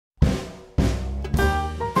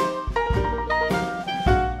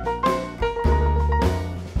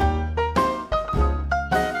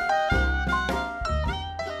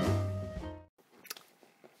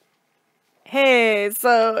Anyway,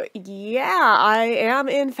 so yeah, I am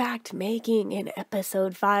in fact making an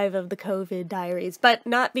episode 5 of the COVID Diaries, but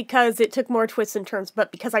not because it took more twists and turns,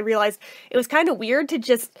 but because I realized it was kind of weird to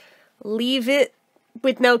just leave it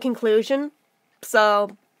with no conclusion.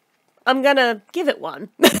 So I'm gonna give it one.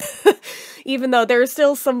 Even though there's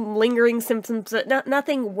still some lingering symptoms,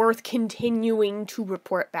 nothing worth continuing to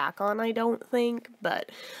report back on, I don't think.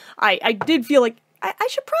 But I did feel like I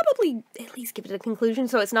should probably at least give it a conclusion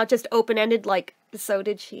so it's not just open-ended, like, so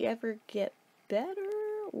did she ever get better?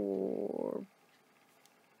 Or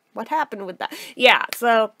what happened with that? Yeah,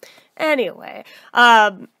 so anyway,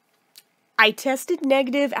 I tested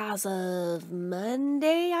negative as of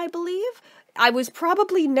Monday, I believe. I was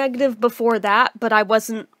probably negative before that, but I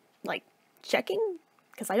wasn't, like, checking,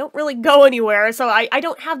 because I don't really go anywhere, so I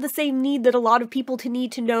don't have the same need that a lot of people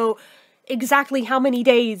need to know exactly how many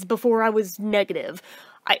days before I was negative.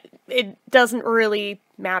 It doesn't really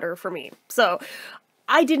matter for me. So,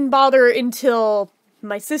 I didn't bother until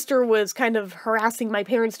my sister was kind of harassing my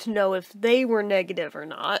parents to know if they were negative or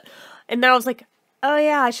not, and then I was like, oh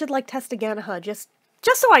yeah, I should, like, test again, huh, just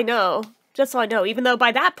so I know, even though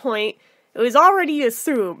by that point, it was already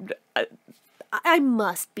assumed I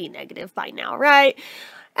must be negative by now, right?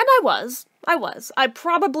 And I was. I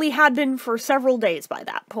probably had been for several days by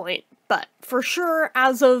that point, but for sure,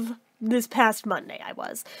 as of this past Monday, I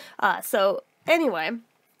was. So, anyway,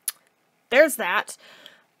 there's that.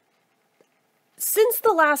 Since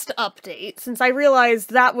the last update, since I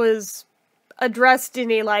realized that was addressed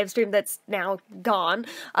in a live stream that's now gone,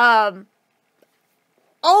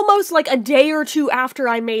 almost like a day or two after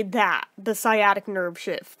I made that, the sciatic nerve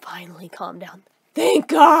shit finally calmed down. Thank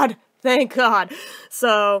God! Thank God!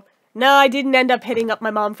 So, no, I didn't end up hitting up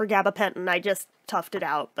my mom for gabapentin, I just toughed it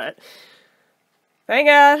out, but thank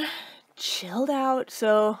God, chilled out,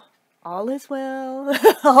 so all is well,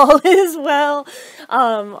 all is well,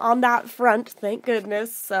 on that front, thank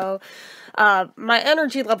goodness. So, my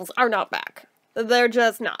energy levels are not back. They're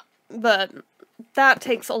just not, but that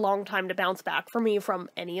takes a long time to bounce back for me from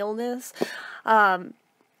any illness.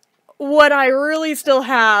 What I really still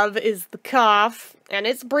have is the cough, and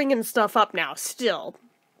it's bringing stuff up now, still.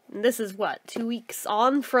 And this is, what, 2 weeks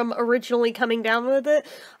on from originally coming down with it?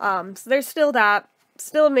 So there's still that.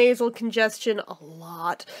 Still nasal congestion a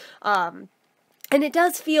lot. And it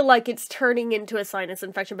does feel like it's turning into a sinus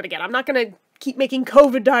infection, but again, I'm not gonna keep making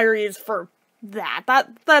COVID diaries for that.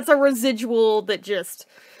 That's a residual that just...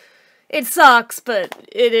 It sucks, but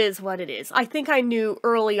it is what it is. I think I knew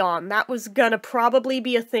early on that was gonna probably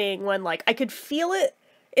be a thing when, like, I could feel it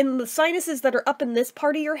in the sinuses that are up in this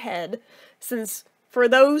part of your head, since, for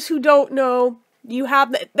those who don't know,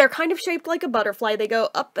 they're kind of shaped like a butterfly. They go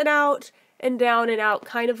up and out,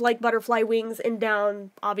 kind of like butterfly wings, and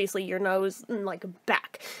down, obviously, your nose, and, like,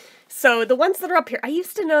 back. So, the ones that are up here, I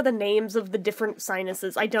used to know the names of the different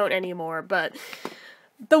sinuses. I don't anymore, but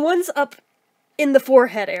the ones up in the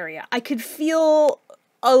forehead area, I could feel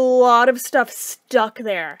a lot of stuff stuck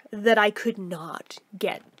there that I could not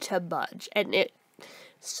get to budge, and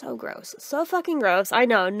so gross. So fucking gross. I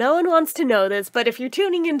know, no one wants to know this, but if you're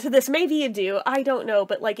tuning into this, maybe you do, I don't know,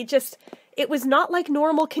 but like, it was not like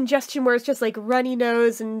normal congestion where it's just like runny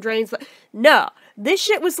nose and drains. No, this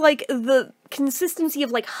shit was like the consistency of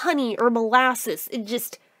like honey or molasses. It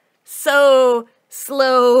just so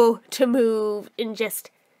slow to move and just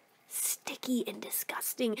sticky and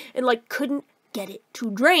disgusting, and like couldn't get it to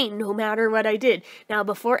drain no matter what I did. Now,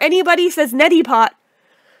 before anybody says neti pot,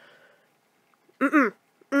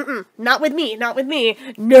 not with me,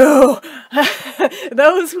 no.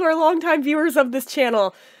 Those who are longtime viewers of this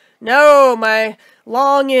channel know my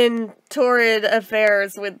long and torrid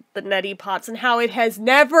affairs with the neti pots and how it has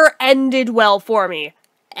never ended well for me.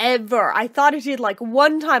 Ever. I thought it did like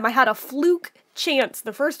one time. I had a fluke chance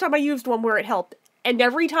the first time I used one where it helped. And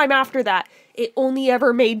every time after that, it only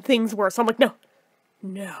ever made things worse. I'm like,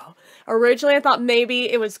 no. Originally, I thought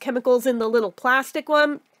maybe it was chemicals in the little plastic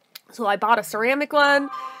one. So I bought a ceramic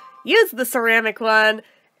one, used the ceramic one,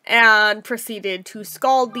 and proceeded to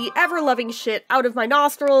scald the ever-loving shit out of my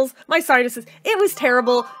nostrils, my sinuses. It was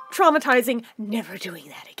terrible, traumatizing, never doing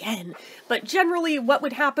that again. But generally, what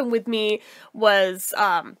would happen with me was,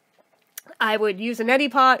 I would use a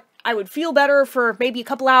neti pot, I would feel better for maybe a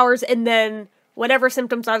couple hours, and then whatever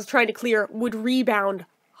symptoms I was trying to clear would rebound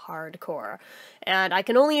hardcore. And I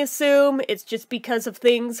can only assume it's just because of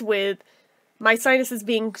things with my sinuses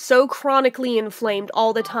being so chronically inflamed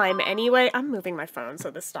all the time anyway. I'm moving my phone so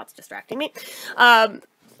this stops distracting me.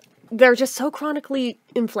 They're just so chronically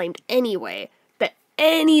inflamed anyway that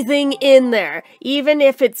anything in there, even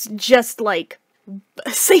if it's just like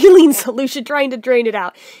saline solution trying to drain it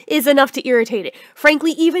out is enough to irritate it.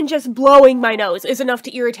 Frankly, even just blowing my nose is enough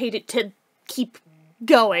to irritate it to keep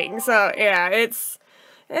going. So, yeah, it's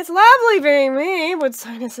lovely being me with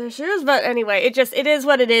sinus issues, but anyway, it is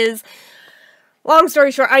what it is. Long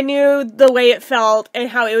story short, I knew the way it felt and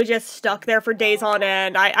how it was just stuck there for days on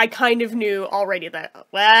end. I kind of knew already that,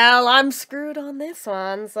 well, I'm screwed on this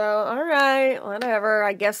one, so alright, whatever,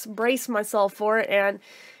 I guess brace myself for it, and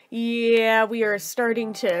yeah, we are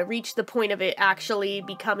starting to reach the point of it actually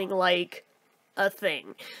becoming like a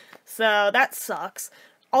thing. So that sucks.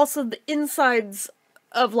 Also, the insides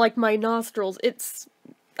of like my nostrils, it's,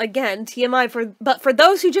 again, TMI, but for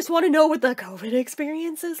those who just want to know what the COVID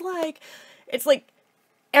experience is like, it's like,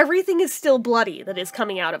 everything is still bloody that is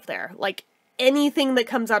coming out of there. Like, anything that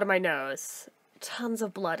comes out of my nose. Tons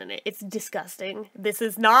of blood in it. It's disgusting. This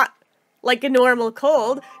is not like a normal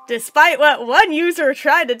cold, despite what one user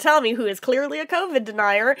tried to tell me, who is clearly a COVID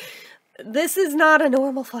denier. This is not a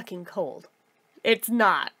normal fucking cold. It's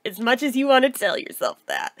not. As much as you want to tell yourself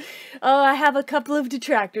that. Oh, I have a couple of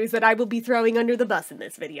detractors that I will be throwing under the bus in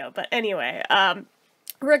this video. But anyway,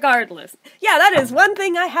 regardless. Yeah, that is one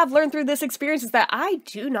thing I have learned through this experience, is that I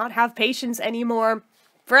do not have patience anymore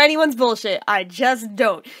for anyone's bullshit. I just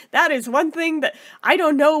don't. That is one thing that I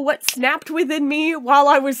don't know what snapped within me while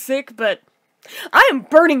I was sick, but I am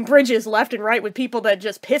burning bridges left and right with people that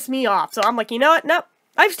just piss me off. So I'm like, you know what? Nope.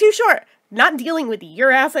 Life's too short. Not dealing with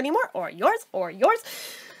your ass anymore, or yours, or yours.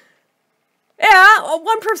 Yeah,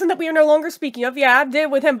 one person that we are no longer speaking of, yeah, I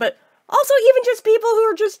did with him, but also even just people who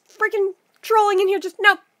are just freaking trolling in here, just,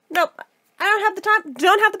 nope, I don't have the time,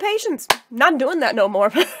 don't have the patience, not doing that no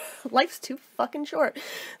more. Life's too fucking short.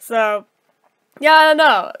 So, yeah, I don't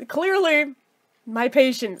know, clearly, my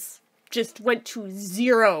patience just went to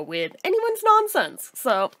zero with anyone's nonsense,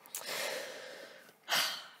 so,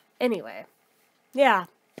 anyway, yeah,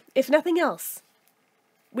 if nothing else,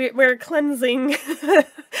 we're cleansing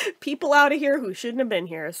people out of here who shouldn't have been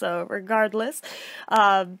here, so regardless,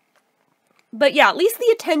 but yeah, at least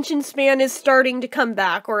the attention span is starting to come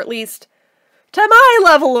back, or at least to my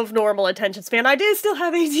level of normal attention span. I do still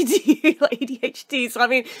have ADHD, so I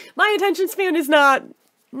mean, my attention span is not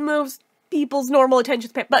most people's normal attention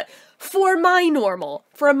span, but for my normal,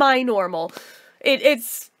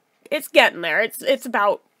 it's getting there. It's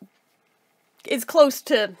about as close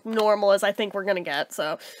to normal as I think we're gonna get,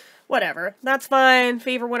 so whatever. That's fine.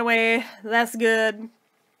 Fever went away. That's good.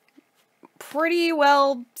 Pretty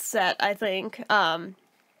well set, I think. At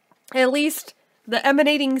least the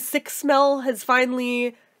emanating sick smell has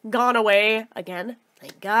finally gone away again.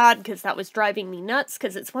 Thank God, because that was driving me nuts,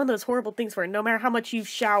 because it's one of those horrible things where no matter how much you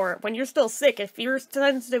shower, when you're still sick, if you're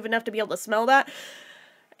sensitive enough to be able to smell that,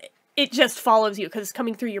 it just follows you, because it's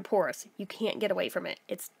coming through your pores. You can't get away from it.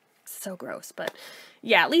 It's so gross, but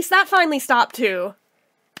yeah, at least that finally stopped too.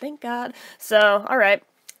 Thank God. So, alright,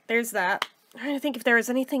 there's that. I'm trying to think if there was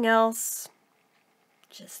anything else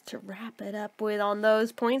just to wrap it up with on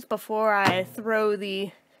those points before I throw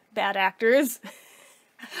the bad actors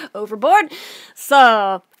overboard.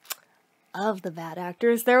 So, of the bad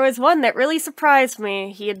actors, there was one that really surprised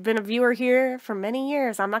me. He had been a viewer here for many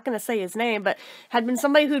years. I'm not going to say his name, but had been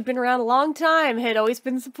somebody who'd been around a long time, had always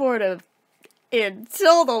been supportive.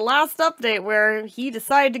 Until the last update where he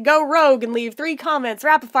decided to go rogue and leave 3 comments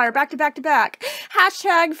rapid fire back to back to back.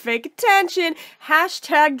 Hashtag fake attention.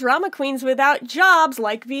 Hashtag drama queens without jobs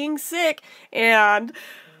like being sick. And,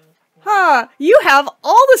 you have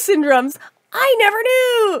all the syndromes I never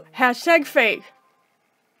knew. Hashtag fake.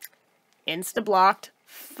 Insta-blocked.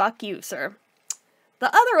 Fuck you, sir. The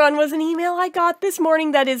other one was an email I got this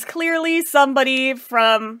morning that is clearly somebody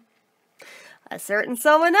from a certain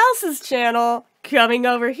someone else's channel coming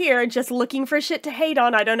over here just looking for shit to hate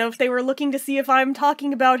on. I don't know if they were looking to see if I'm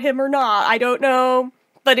talking about him or not. I don't know.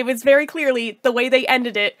 But it was very clearly, the way they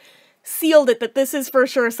ended it, sealed it that this is for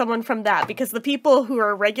sure someone from that, because the people who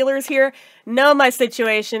are regulars here know my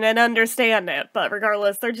situation and understand it. But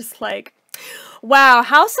regardless, they're just like, wow,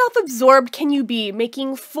 how self-absorbed can you be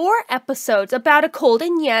making 4 episodes about a cold,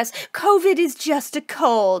 and yes, COVID is just a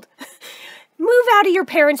cold. Move out of your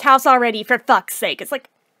parents' house already, for fuck's sake. It's like,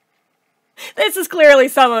 this is clearly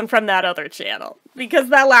someone from that other channel. Because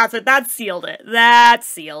that last bit, that sealed it. That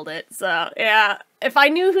sealed it. So, yeah. If I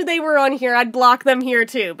knew who they were on here, I'd block them here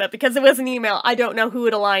too. But because it was an email, I don't know who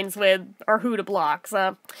it aligns with or who to block.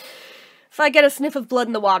 So, if I get a sniff of blood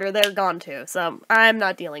in the water, they're gone too. So, I'm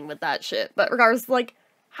not dealing with that shit. But regardless, like,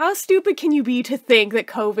 how stupid can you be to think that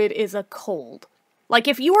COVID is a cold? Like,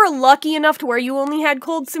 if you were lucky enough to where you only had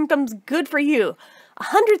cold symptoms, good for you.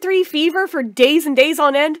 103 fever for days and days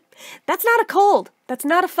on end, that's not a cold. That's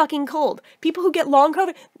not a fucking cold. People who get long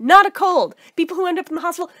COVID, not a cold. People who end up in the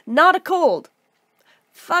hospital, not a cold.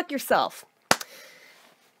 Fuck yourself.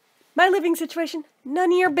 My living situation,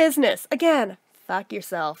 none of your business. Again, fuck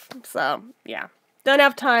yourself. So, yeah. Don't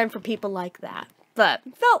have time for people like that. But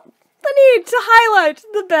felt the need to highlight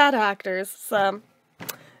the bad actors. So,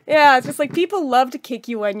 yeah, it's just like people love to kick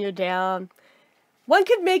you when you're down. One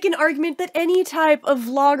could make an argument that any type of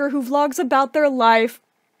vlogger who vlogs about their life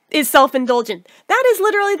is self-indulgent. That is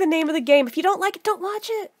literally the name of the game. If you don't like it, don't watch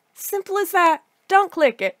it. Simple as that. Don't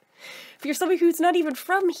click it. If you're somebody who's not even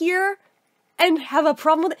from here and have a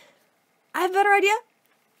problem with it, I have a better idea.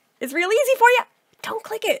 It's real easy for you. Don't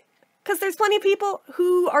click it. Because there's plenty of people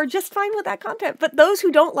who are just fine with that content. But those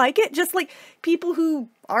who don't like it, just like people who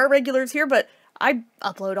are regulars here, but I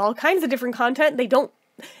upload all kinds of different content, they don't.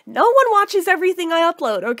 No one watches everything I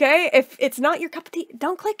upload, okay? If it's not your cup of tea,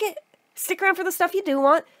 don't click it. Stick around for the stuff you do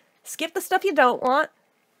want. Skip the stuff you don't want.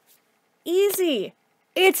 Easy.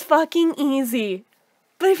 It's fucking easy.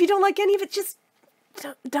 But if you don't like any of it, just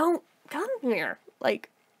don't come here. Like,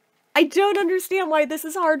 I don't understand why this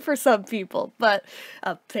is hard for some people, but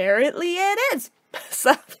apparently it is.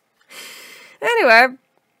 So, anyway,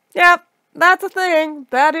 yeah, that's a thing.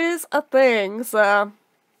 That is a thing. So,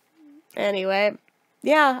 anyway,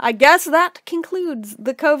 yeah, I guess that concludes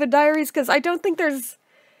the COVID Diaries, because I don't think there's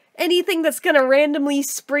anything that's gonna randomly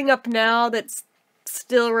spring up now that's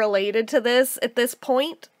still related to this at this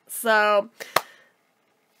point. So,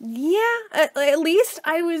 yeah, at least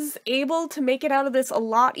I was able to make it out of this a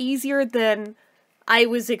lot easier than I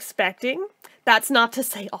was expecting. That's not to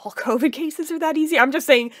say all COVID cases are that easy. I'm just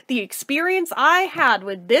saying the experience I had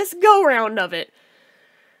with this go-round of it.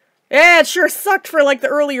 Yeah, it sure sucked for, like, the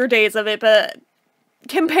earlier days of it, but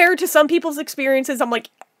compared to some people's experiences, I'm like,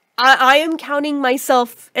 I am counting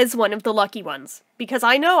myself as one of the lucky ones. Because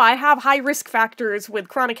I know I have high risk factors with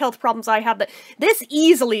chronic health problems I have that this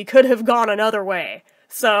easily could have gone another way.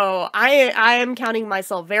 So, I am counting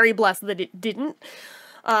myself very blessed that it didn't.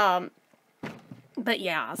 But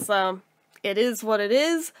yeah, so, it is what it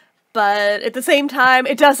is. But at the same time,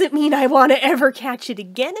 it doesn't mean I want to ever catch it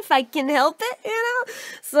again if I can help it, you know?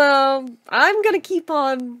 So, I'm gonna keep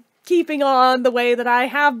on keeping on the way that I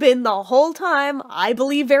have been the whole time. I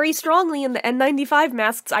believe very strongly in the N95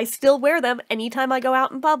 masks. I still wear them anytime I go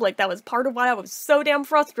out in public. That was part of why I was so damn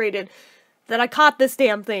frustrated that I caught this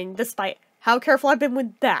damn thing, despite how careful I've been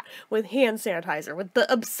with that, with hand sanitizer, with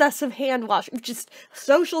the obsessive hand wash, just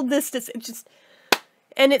social distance,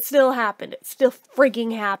 and it still happened. It still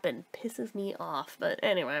frigging happened. Pisses me off, but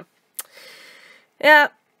anyway. Yeah,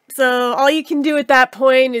 so all you can do at that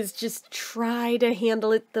point is just try to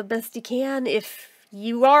handle it the best you can if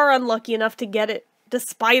you are unlucky enough to get it,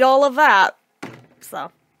 despite all of that.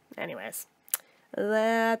 So, anyways,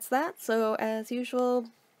 that's that. So, as usual,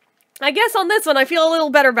 I guess on this one, I feel a little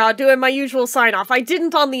better about doing my usual sign-off. I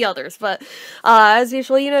didn't on the others, but as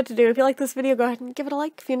usual, you know what to do. If you like this video, go ahead and give it a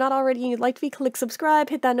like. If you're not already and you'd like to be, click subscribe,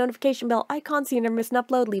 hit that notification bell icon so you never miss an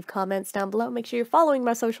upload, leave comments down below. Make sure you're following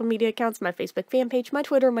my social media accounts, my Facebook fan page, my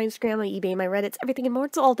Twitter, my Instagram, my eBay, my Reddits, everything and more.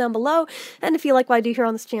 It's all down below. And if you like what I do here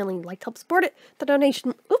on this channel and you'd like to help support it, the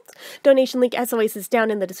donation link, as always, is down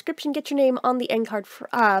in the description. Get your name on the end card for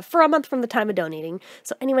a month from the time of donating.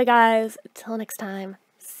 So anyway, guys, until next time,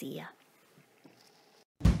 see ya.